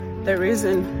The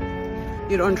reason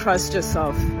you don't trust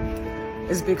yourself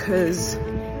is because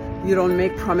you don't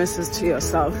make promises to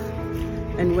yourself.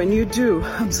 And when you do,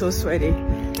 I'm so sweaty,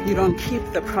 you don't keep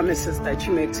the promises that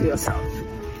you make to yourself.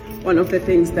 One of the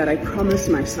things that I promised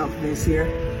myself this year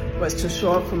was to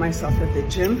show up for myself at the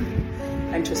gym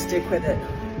and to stick with it,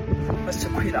 was to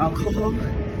quit alcohol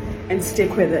and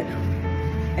stick with it.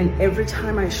 And every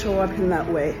time I show up in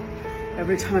that way,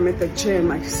 every time I'm at the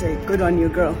gym, I say, good on you,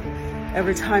 girl.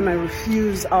 Every time I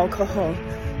refuse alcohol,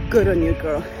 good on you,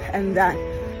 girl. And that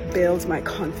builds my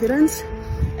confidence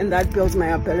and that builds my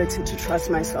ability to trust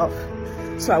myself.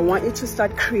 So I want you to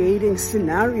start creating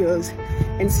scenarios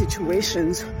and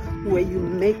situations where you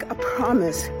make a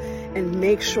promise and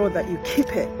make sure that you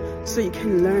keep it so you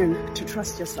can learn to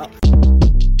trust yourself.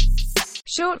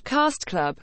 Shortcast Club.